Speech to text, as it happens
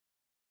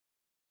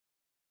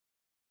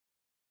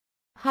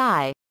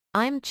Hi,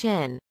 I'm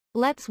Chin.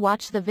 Let's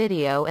watch the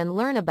video and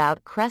learn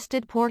about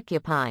crested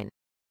porcupine.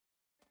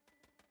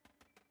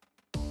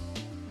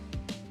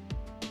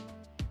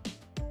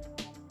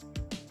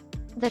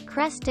 The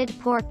crested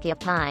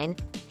porcupine,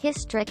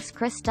 Hystrix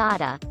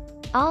cristata,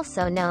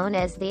 also known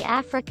as the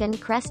African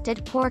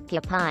crested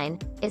porcupine,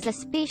 is a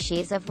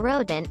species of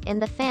rodent in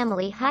the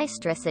family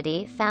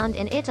Hystricidae found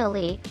in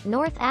Italy,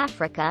 North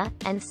Africa,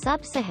 and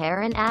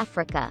Sub-Saharan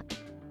Africa.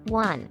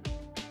 1.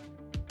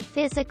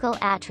 Physical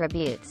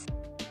attributes.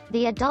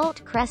 The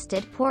adult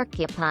crested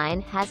porcupine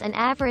has an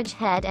average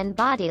head and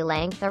body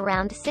length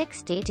around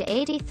 60 to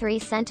 83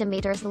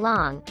 centimeters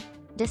long,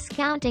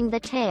 discounting the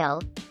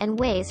tail, and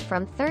weighs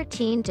from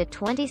 13 to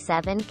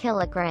 27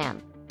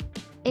 kilograms.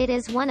 It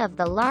is one of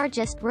the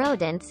largest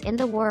rodents in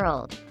the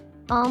world.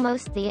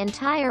 Almost the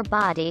entire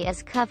body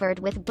is covered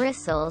with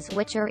bristles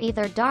which are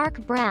either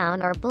dark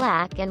brown or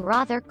black and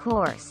rather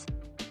coarse.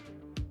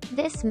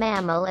 This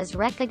mammal is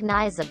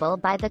recognizable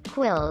by the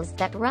quills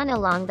that run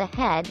along the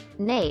head,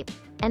 nape,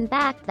 and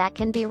back that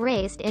can be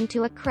raised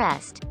into a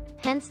crest,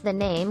 hence the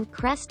name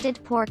crested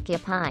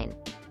porcupine.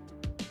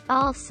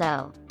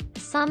 Also,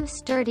 some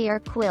sturdier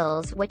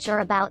quills which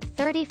are about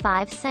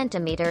 35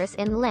 centimeters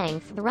in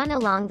length run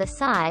along the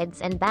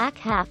sides and back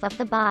half of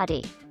the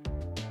body.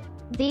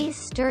 These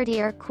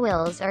sturdier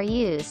quills are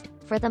used,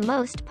 for the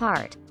most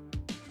part,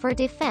 for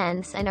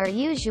defense and are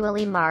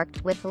usually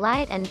marked with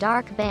light and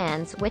dark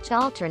bands which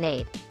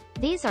alternate.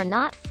 These are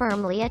not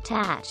firmly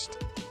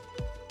attached.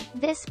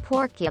 This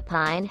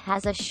porcupine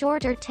has a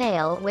shorter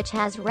tail which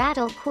has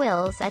rattle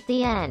quills at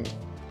the end.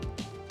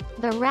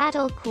 The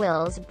rattle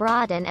quills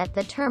broaden at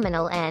the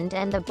terminal end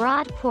and the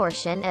broad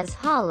portion is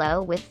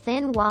hollow with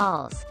thin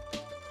walls.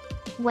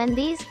 When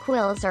these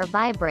quills are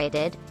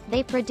vibrated,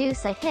 they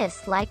produce a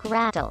hiss-like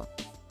rattle.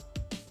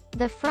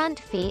 The front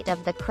feet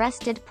of the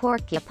crested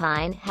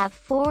porcupine have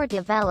 4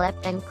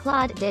 developed and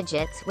clawed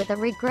digits with a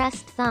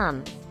regressed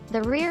thumb.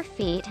 The rear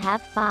feet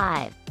have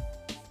 5.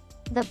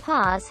 The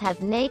paws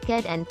have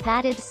naked and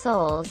padded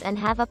soles and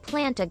have a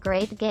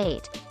plantigrade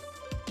gait.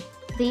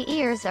 The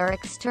ears are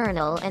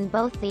external and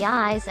both the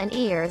eyes and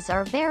ears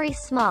are very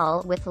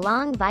small with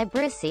long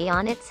vibrissae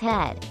on its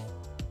head.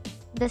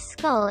 The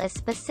skull is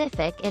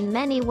specific in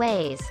many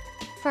ways.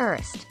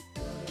 First,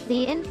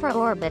 the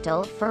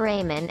infraorbital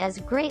foramen is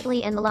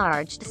greatly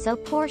enlarged so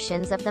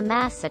portions of the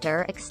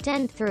masseter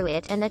extend through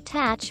it and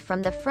attach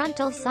from the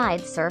frontal side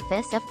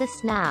surface of the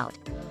snout.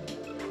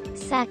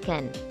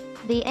 Second,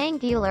 the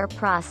angular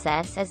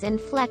process is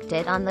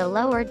inflected on the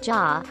lower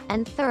jaw,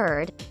 and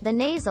third, the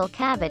nasal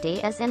cavity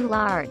is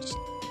enlarged.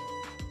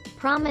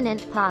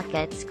 Prominent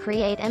pockets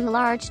create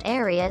enlarged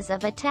areas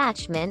of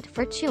attachment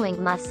for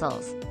chewing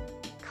muscles.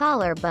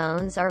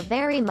 Collarbones are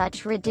very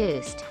much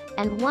reduced,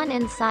 and 1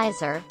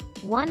 incisor,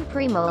 1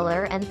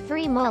 premolar and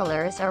 3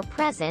 molars are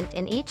present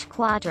in each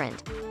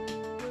quadrant.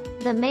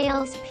 The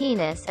male's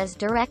penis is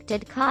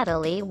directed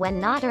caudally when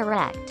not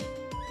erect.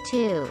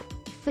 2.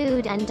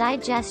 Food and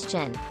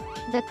digestion.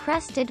 The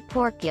crested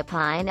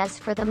porcupine is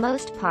for the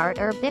most part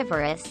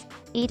herbivorous,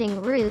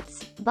 eating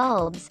roots,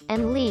 bulbs,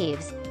 and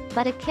leaves,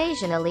 but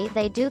occasionally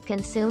they do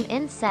consume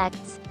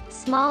insects,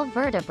 small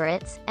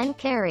vertebrates, and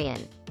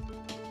carrion.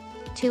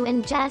 To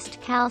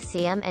ingest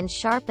calcium and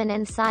sharpen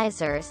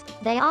incisors,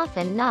 they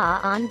often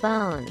gnaw on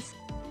bones.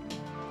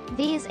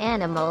 These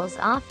animals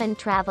often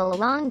travel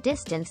long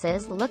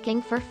distances looking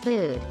for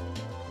food.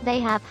 They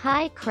have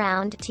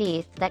high-crowned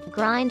teeth that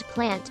grind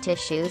plant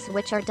tissues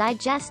which are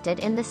digested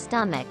in the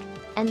stomach,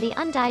 and the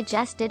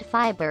undigested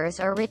fibers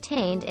are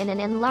retained in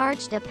an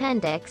enlarged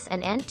appendix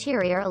and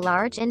anterior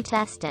large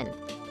intestine,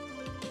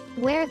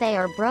 where they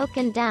are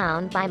broken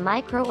down by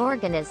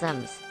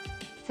microorganisms.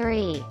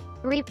 3.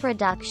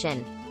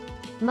 Reproduction.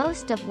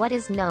 Most of what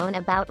is known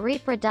about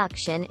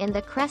reproduction in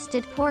the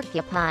crested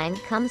porcupine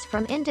comes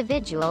from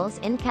individuals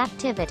in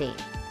captivity.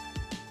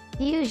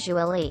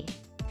 Usually,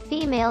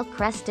 female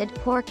crested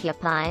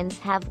porcupines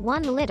have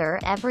 1 litter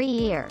every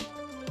year.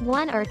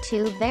 1 or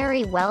 2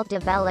 very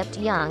well-developed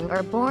young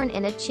are born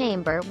in a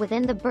chamber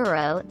within the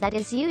burrow that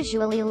is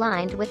usually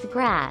lined with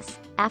grass,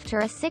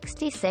 after a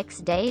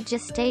 66-day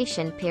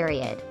gestation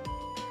period.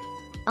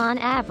 On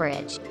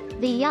average,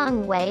 the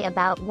young weigh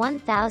about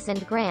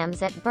 1,000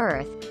 grams at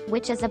birth,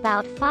 which is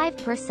about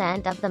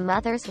 5% of the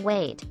mother's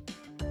weight.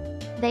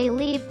 They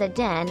leave the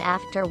den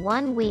after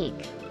 1 week.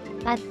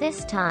 At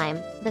this time,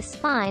 the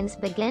spines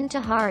begin to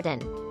harden.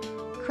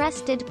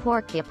 Crested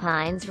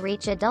porcupines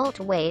reach adult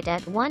weight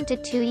at 1 to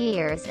 2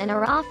 years and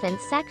are often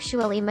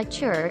sexually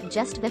mature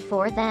just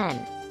before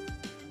then.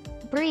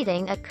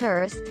 Breeding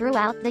occurs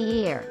throughout the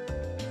year.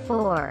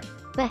 4.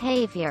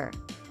 Behavior.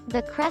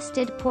 The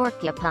crested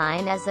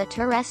porcupine is a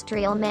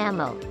terrestrial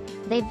mammal.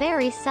 They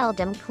very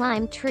seldom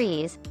climb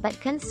trees, but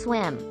can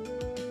swim.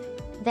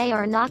 They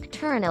are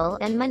nocturnal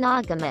and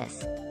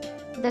monogamous.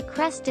 The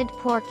crested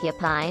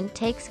porcupine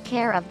takes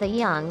care of the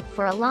young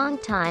for a long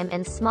time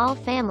and small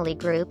family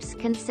groups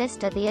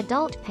consist of the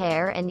adult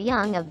pair and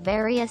young of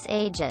various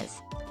ages.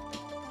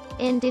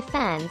 In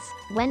defense,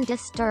 when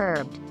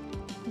disturbed,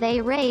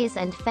 They raise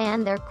and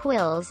fan their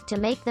quills to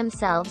make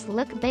themselves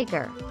look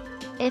bigger.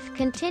 If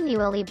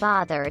continually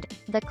bothered,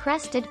 the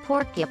crested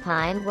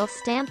porcupine will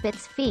stamp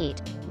its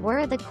feet,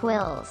 whir the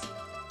quills,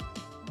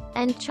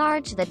 and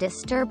charge the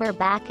disturber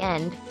back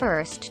end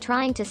first,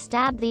 trying to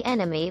stab the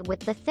enemy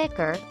with the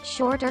thicker,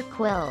 shorter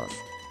quills.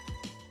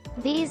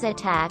 These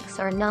attacks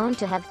are known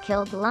to have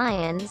killed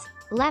lions,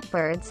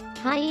 leopards,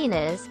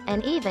 hyenas,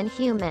 and even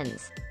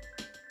humans.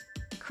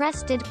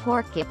 Crested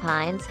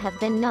porcupines have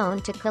been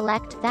known to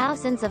collect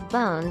thousands of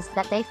bones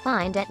that they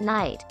find at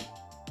night.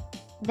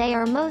 They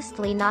are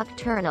mostly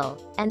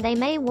nocturnal, and they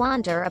may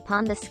wander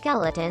upon the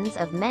skeletons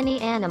of many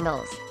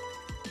animals.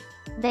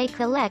 They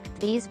collect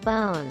these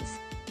bones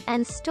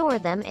and store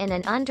them in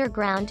an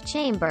underground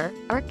chamber,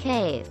 or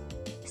cave.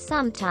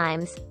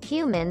 Sometimes,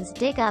 humans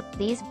dig up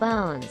these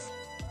bones.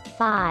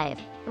 5.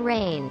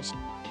 Range.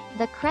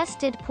 The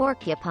crested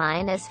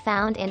porcupine is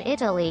found in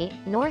Italy,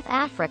 North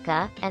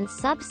Africa, and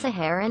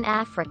Sub-Saharan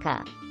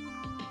Africa.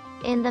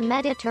 In the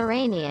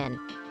Mediterranean,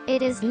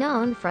 it is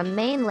known from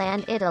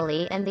mainland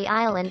Italy and the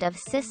island of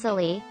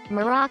Sicily,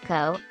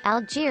 Morocco,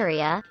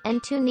 Algeria,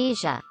 and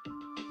Tunisia.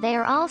 They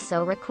are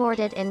also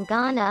recorded in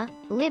Ghana,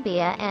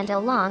 Libya, and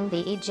along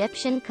the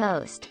Egyptian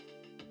coast.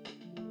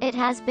 It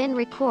has been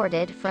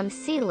recorded from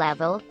sea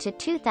level to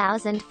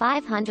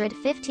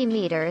 2,550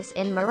 meters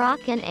in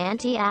Moroccan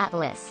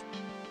Anti-Atlas.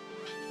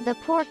 The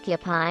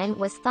porcupine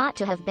was thought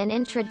to have been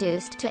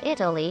introduced to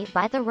Italy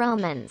by the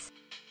Romans,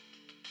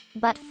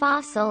 but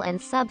fossil and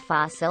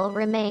subfossil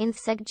remains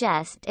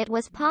suggest it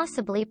was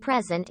possibly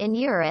present in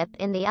Europe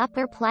in the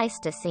Upper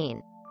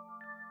Pleistocene.